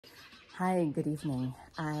Hi, good evening.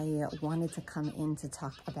 I wanted to come in to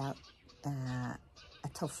talk about a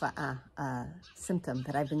symptom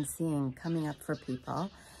that I've been seeing coming up for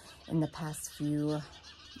people in the past few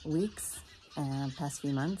weeks and past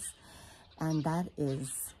few months, and that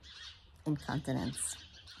is incontinence.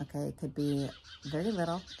 Okay, it could be very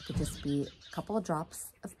little. It could just be a couple of drops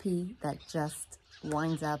of pee that just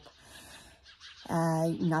winds up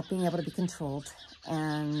not being able to be controlled,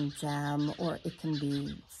 and or it can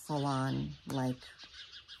be full on, like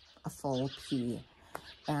a full pee.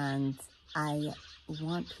 And I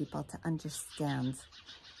want people to understand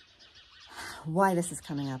why this is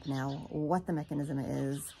coming up now, what the mechanism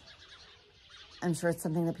is. I'm sure it's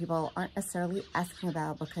something that people aren't necessarily asking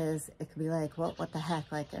about because it could be like, well, what the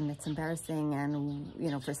heck, like, and it's embarrassing, and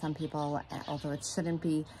you know, for some people, although it shouldn't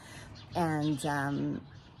be, and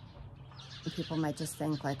people might just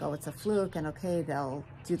think like, oh, it's a fluke, and okay, they'll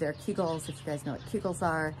do their Kegels. If you guys know what Kegels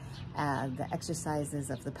are, the exercises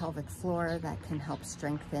of the pelvic floor that can help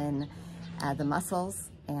strengthen the muscles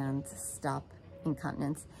and stop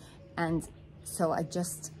incontinence. And so I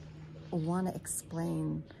just want to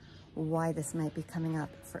explain why this might be coming up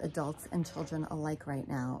for adults and children alike right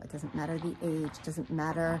now. It doesn't matter the age, doesn't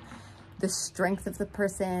matter the strength of the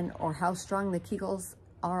person or how strong the Kegels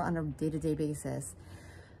are on a day-to-day basis.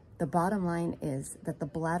 The bottom line is that the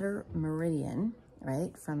bladder meridian,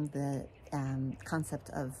 right, from the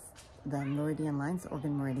concept of the meridian lines,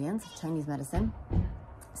 organ meridians of Chinese medicine.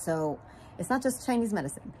 So it's not just Chinese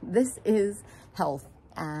medicine. This is health,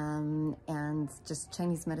 and just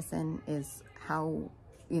Chinese medicine is how,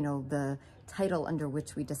 you know, the title under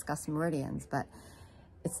which we discuss meridians. But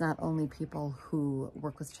it's not only people who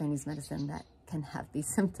work with Chinese medicine that can have these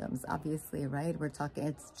symptoms, obviously, right? We're talking,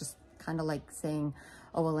 it's just kind of like saying,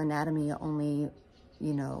 oh, well, anatomy only,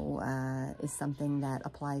 you know, is something that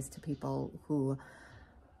applies to people who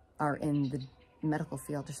are in the medical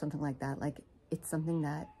field or something like that. Like, it's something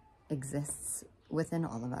that exists within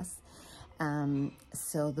all of us.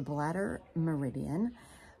 So the bladder meridian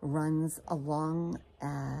runs along,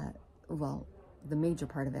 well, the major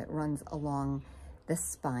part of it runs along the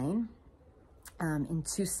spine in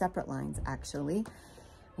two separate lines, actually.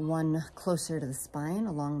 One closer to the spine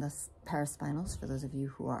along the paraspinals, for those of you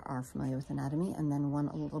who are familiar with anatomy, and then one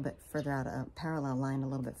a little bit further out, a parallel line a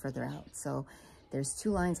little bit further out. So there's two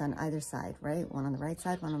lines on either side, right? One on the right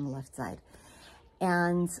side, one on the left side.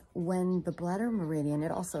 And when the bladder meridian,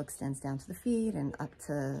 it also extends down to the feet and up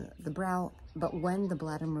to the brow, but when the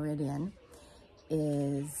bladder meridian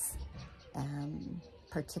is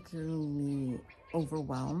particularly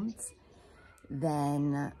overwhelmed,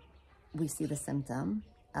 then we see the symptom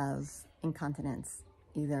of incontinence,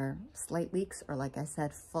 either slight leaks or, like I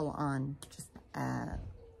said, full on just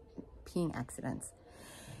peeing accidents.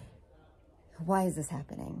 Why is this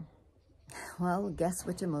happening? Well, guess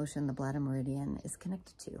which emotion the bladder meridian is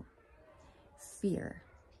connected to? Fear.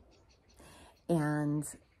 And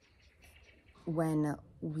when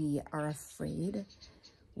we are afraid,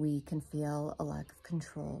 we can feel a lack of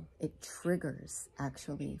control. It triggers,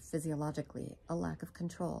 actually, physiologically, a lack of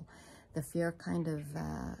control. The fear kind of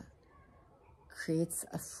creates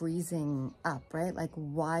a freezing up, right? Like,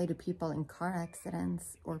 why do people in car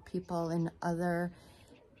accidents or people in other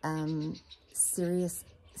serious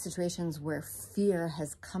situations where fear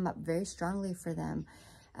has come up very strongly for them,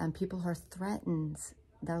 people who are threatened,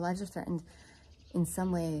 their lives are threatened in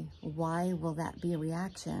some way, why will that be a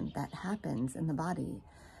reaction that happens in the body?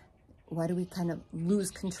 Why do we kind of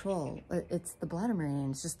lose control? It's the bladder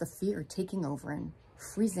meridian. It's just the fear taking over and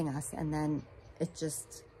freezing us, and then it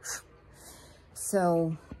just...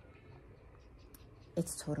 So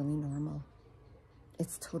it's totally normal.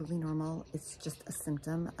 It's totally normal. It's just a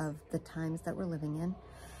symptom of the times that we're living in.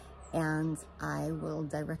 And I will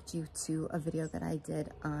direct you to a video that I did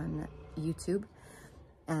on YouTube.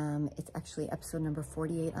 It's actually episode number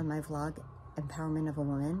 48 on my vlog, Empowerment of a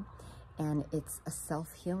Woman. And it's a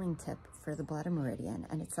self-healing tip for the bladder meridian.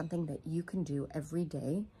 And it's something that you can do every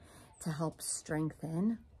day to help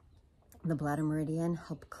strengthen the bladder meridian,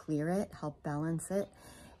 help clear it, help balance it,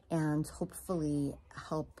 and hopefully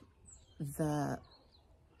help the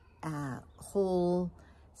whole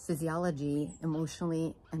physiology,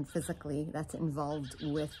 emotionally and physically, that's involved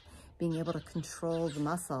with being able to control the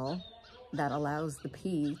muscle that allows the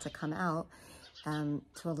pee to come out, to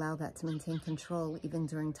allow that to maintain control even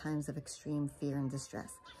during times of extreme fear and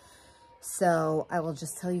distress. So I will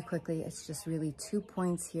just tell you quickly, it's just really 2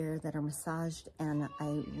 points here that are massaged, and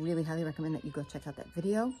I really highly recommend that you go check out that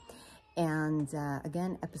video. And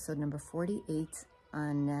again, episode number 48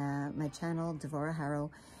 on my channel, Devorah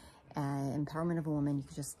Harrow, Empowerment of a Woman. You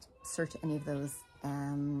can just search any of those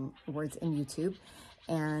words in YouTube.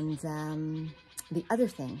 And the other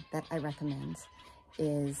thing that I recommend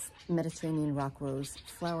is Mediterranean rock rose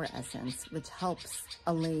flower essence, which helps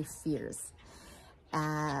allay fears.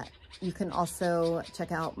 You can also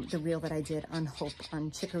check out the reel that I did on Hope on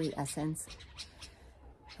chicory essence.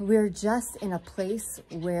 We're just in a place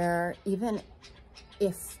where even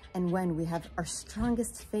if and when we have our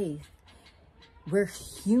strongest faith, we're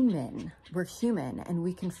human, and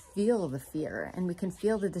we can feel the fear and we can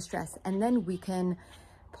feel the distress, and then we can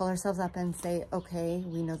pull ourselves up and say, okay,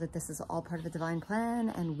 we know that this is all part of a divine plan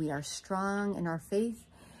and we are strong in our faith.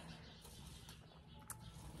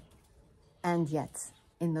 And yet,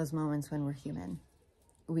 in those moments when we're human,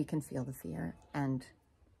 we can feel the fear and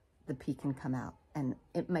the pee can come out. And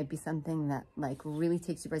it might be something that like really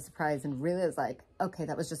takes you by surprise and really is like, okay,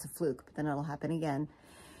 that was just a fluke, but then it'll happen again.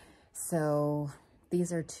 So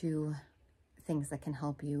these are two things that can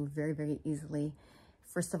help you very, very easily.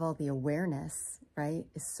 First of all, the awareness, right,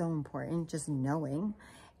 is so important, just knowing,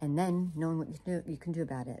 and then knowing what you can do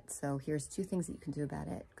about it. So here's two things that you can do about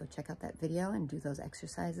it. Go check out that video and do those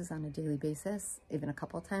exercises on a daily basis, even a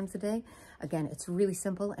couple of times a day. Again, it's really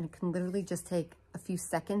simple and it can literally just take a few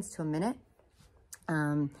seconds to a minute.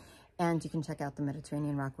 And you can check out the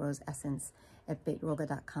Mediterranean Rock Rose Essence at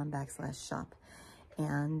baityoga.com/shop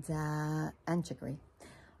and chicory.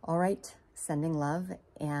 All right, sending love,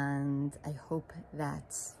 and I hope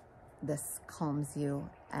that this calms you,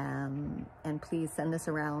 and please send this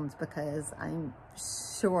around, because I'm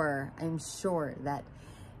sure that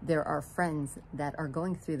there are friends that are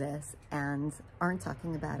going through this and aren't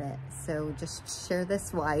talking about it. So just share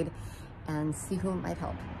this wide and see who it might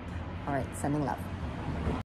help. All right, sending love.